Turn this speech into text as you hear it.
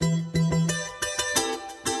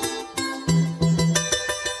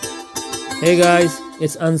Hey guys,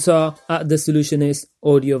 it's Ansar at The Solutionist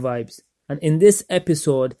Audio Vibes. And in this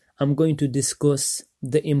episode, I'm going to discuss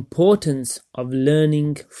the importance of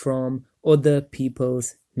learning from other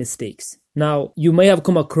people's mistakes. Now, you may have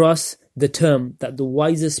come across the term that the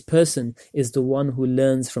wisest person is the one who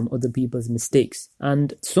learns from other people's mistakes.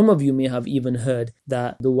 And some of you may have even heard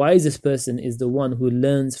that the wisest person is the one who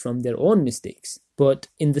learns from their own mistakes. But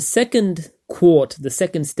in the second quote, the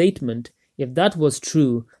second statement, if that was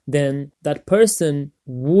true, then that person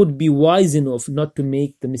would be wise enough not to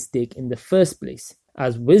make the mistake in the first place.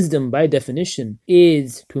 As wisdom, by definition,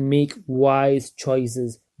 is to make wise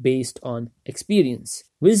choices based on experience.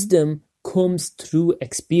 Wisdom comes through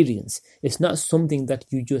experience. It's not something that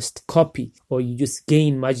you just copy or you just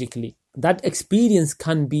gain magically. That experience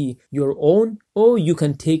can be your own, or you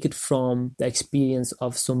can take it from the experience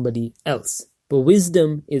of somebody else. But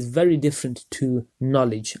wisdom is very different to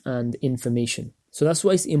knowledge and information. So that's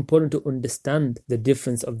why it's important to understand the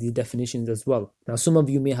difference of these definitions as well. Now, some of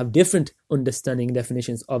you may have different understanding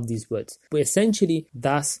definitions of these words, but essentially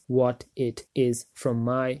that's what it is from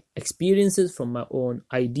my experiences, from my own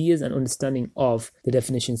ideas and understanding of the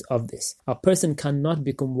definitions of this. A person cannot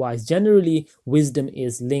become wise. Generally, wisdom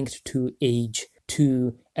is linked to age,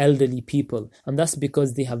 to elderly people, and that's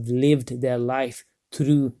because they have lived their life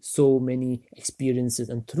through so many experiences,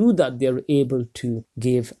 and through that they're able to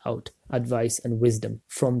give out advice and wisdom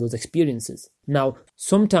from those experiences. Now,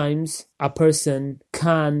 sometimes a person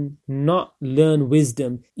can not learn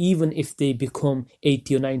wisdom even if they become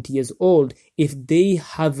 80 or 90 years old, if they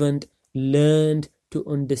haven't learned to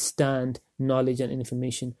understand knowledge and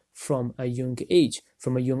information from a young age,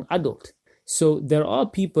 from a young adult. So there are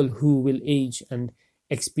people who will age and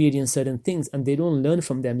experience certain things and they don't learn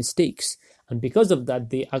from their mistakes. And because of that,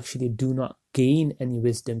 they actually do not gain any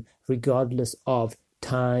wisdom, regardless of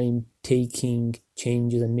time taking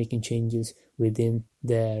changes and making changes within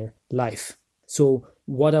their life. So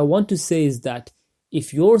what I want to say is that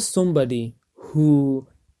if you're somebody who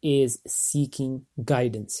is seeking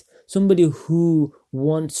guidance, somebody who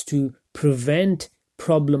wants to prevent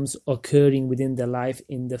problems occurring within their life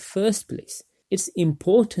in the first place, it's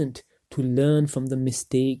important to learn from the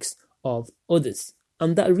mistakes of others.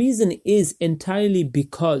 And that reason is entirely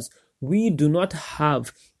because we do not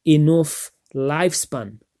have enough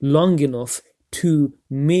lifespan, long enough to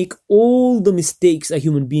make all the mistakes a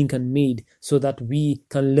human being can make so that we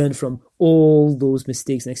can learn from all those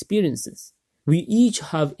mistakes and experiences. We each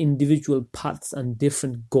have individual paths and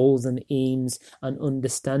different goals and aims and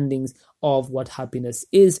understandings of what happiness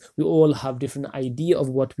is. We all have different idea of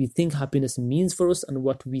what we think happiness means for us and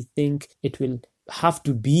what we think it will have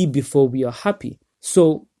to be before we are happy.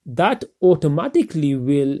 So that automatically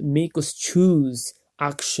will make us choose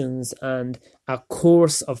actions and a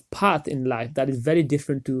course of path in life that is very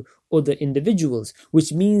different to other individuals,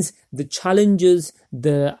 which means the challenges,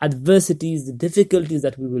 the adversities, the difficulties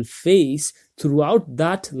that we will face throughout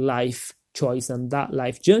that life choice and that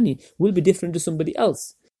life journey will be different to somebody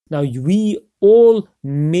else. Now, we all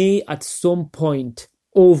may at some point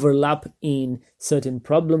overlap in certain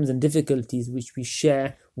problems and difficulties which we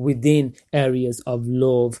share within areas of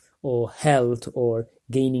love or health or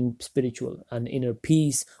gaining spiritual and inner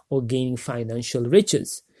peace or gaining financial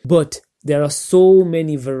riches. But there are so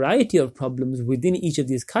many variety of problems within each of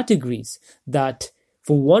these categories that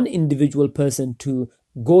for one individual person to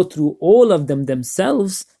go through all of them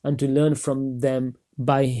themselves and to learn from them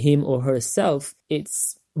by him or herself,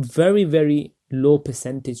 it's very, very low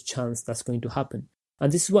percentage chance that's going to happen.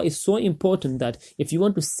 And this is why it's so important that if you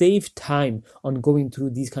want to save time on going through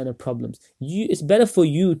these kind of problems, it's better for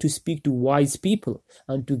you to speak to wise people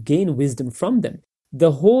and to gain wisdom from them.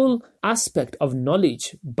 The whole aspect of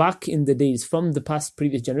knowledge back in the days from the past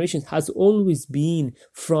previous generations has always been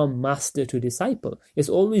from master to disciple. It's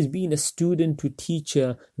always been a student to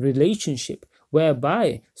teacher relationship,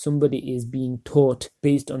 whereby somebody is being taught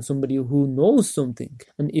based on somebody who knows something.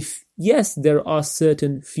 And if, yes, there are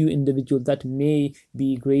certain few individuals that may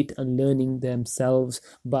be great and learning themselves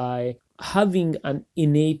by having an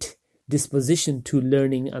innate disposition to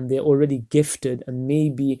learning and they're already gifted and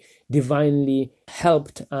maybe divinely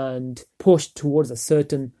helped and pushed towards a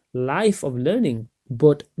certain life of learning.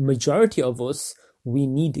 But majority of us, we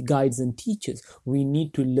need guides and teachers. We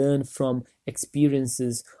need to learn from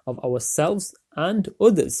experiences of ourselves and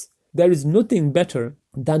others. There is nothing better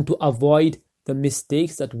than to avoid the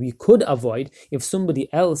mistakes that we could avoid if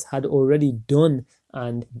somebody else had already done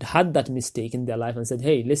and had that mistake in their life and said,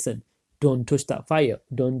 hey, listen, don't touch that fire,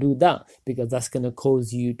 don't do that, because that's going to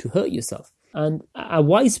cause you to hurt yourself. And a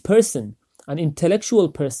wise person, an intellectual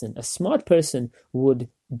person, a smart person would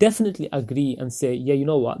definitely agree and say, yeah, you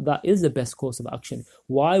know what, that is the best course of action.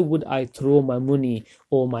 Why would I throw my money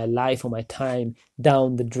or my life or my time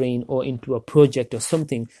down the drain or into a project or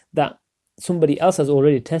something that somebody else has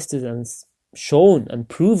already tested and shown and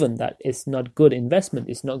proven that it's not good investment,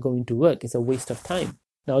 it's not going to work, it's a waste of time?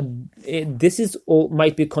 Now, this is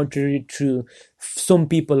might be contrary to some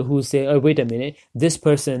people who say, oh, wait a minute, this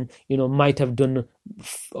person, might have done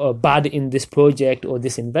bad in this project or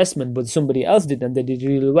this investment, but somebody else did and they did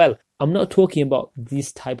really well. I'm not talking about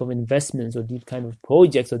these type of investments or these kind of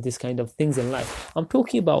projects or this kind of things in life. I'm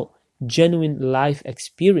talking about genuine life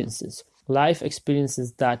experiences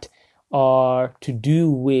that are to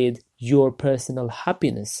do with your personal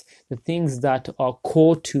happiness, the things that are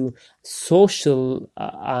core to social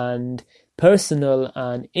and personal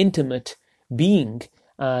and intimate being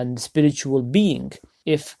and spiritual being.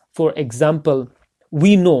 If, for example,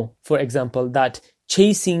 we know, that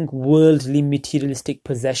chasing worldly materialistic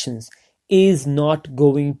possessions is not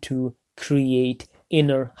going to create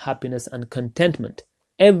inner happiness and contentment.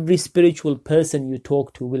 Every spiritual person you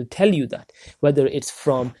talk to will tell you that, whether it's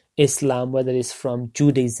from Islam, whether it's from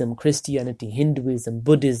Judaism, Christianity, Hinduism,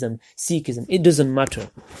 Buddhism, Sikhism, it doesn't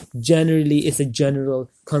matter. Generally, it's a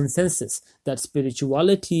general consensus that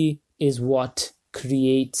spirituality is what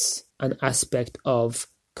creates an aspect of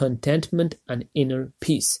contentment and inner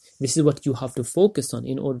peace. This is what you have to focus on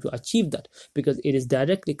in order to achieve that, because it is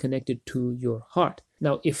directly connected to your heart.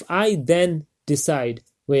 Now, if I then decide,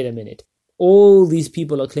 wait a minute, all these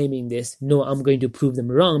people are claiming this, no, I'm going to prove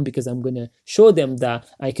them wrong, because I'm going to show them that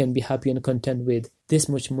I can be happy and content with this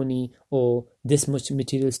much money or this much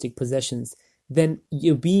materialistic possessions, then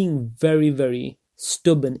you're being very, very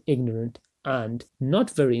stubborn, ignorant, and not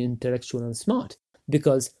very intellectual and smart,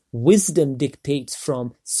 because wisdom dictates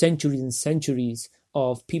from centuries and centuries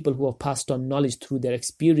of people who have passed on knowledge through their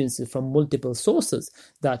experiences from multiple sources,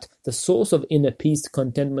 that the source of inner peace,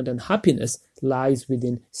 contentment, and happiness lies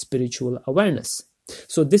within spiritual awareness.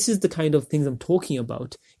 So this is the kind of things I'm talking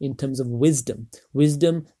about in terms of wisdom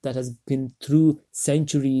that has been through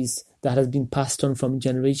centuries, that has been passed on from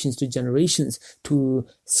generations to generations to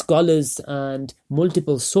scholars and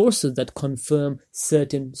multiple sources that confirm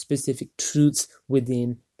certain specific truths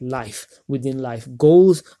within life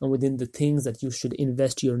goals, and within the things that you should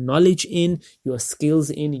invest your knowledge in, your skills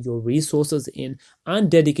in, your resources in, and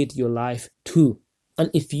dedicate your life to. And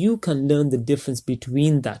if you can learn the difference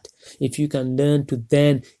between that, if you can learn to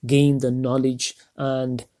then gain the knowledge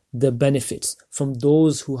and the benefits from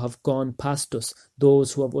those who have gone past us,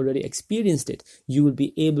 those who have already experienced it, you will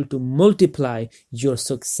be able to multiply your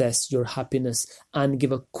success, your happiness, and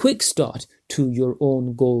give a quick start to your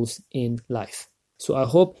own goals in life. So I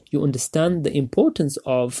hope you understand the importance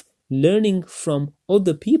of learning from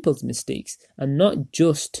other people's mistakes and not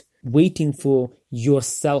just waiting for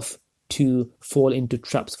yourself to fall into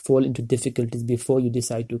traps, fall into difficulties before you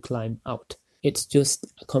decide to climb out. It's just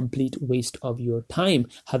a complete waste of your time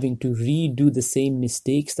having to redo the same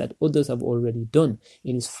mistakes that others have already done.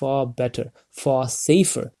 It is far better, far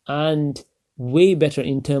safer, and way better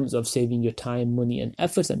in terms of saving your time, money, and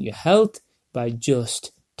efforts and your health by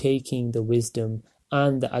just taking the wisdom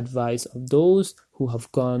and the advice of those who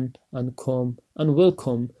have gone and come and will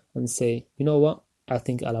come and say, you know what, I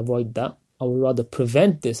think I'll avoid that. I would rather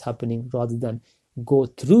prevent this happening rather than go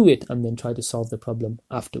through it and then try to solve the problem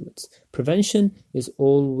afterwards. Prevention is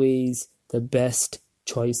always the best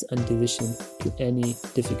choice and decision to any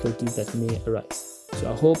difficulty that may arise. So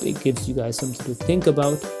I hope it gives you guys something to think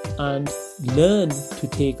about and learn to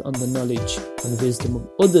take on the knowledge and wisdom of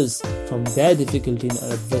others from their difficulty and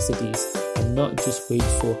adversities, and not just wait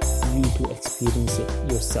for you to experience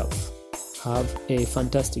it yourself. Have a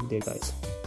fantastic day, guys.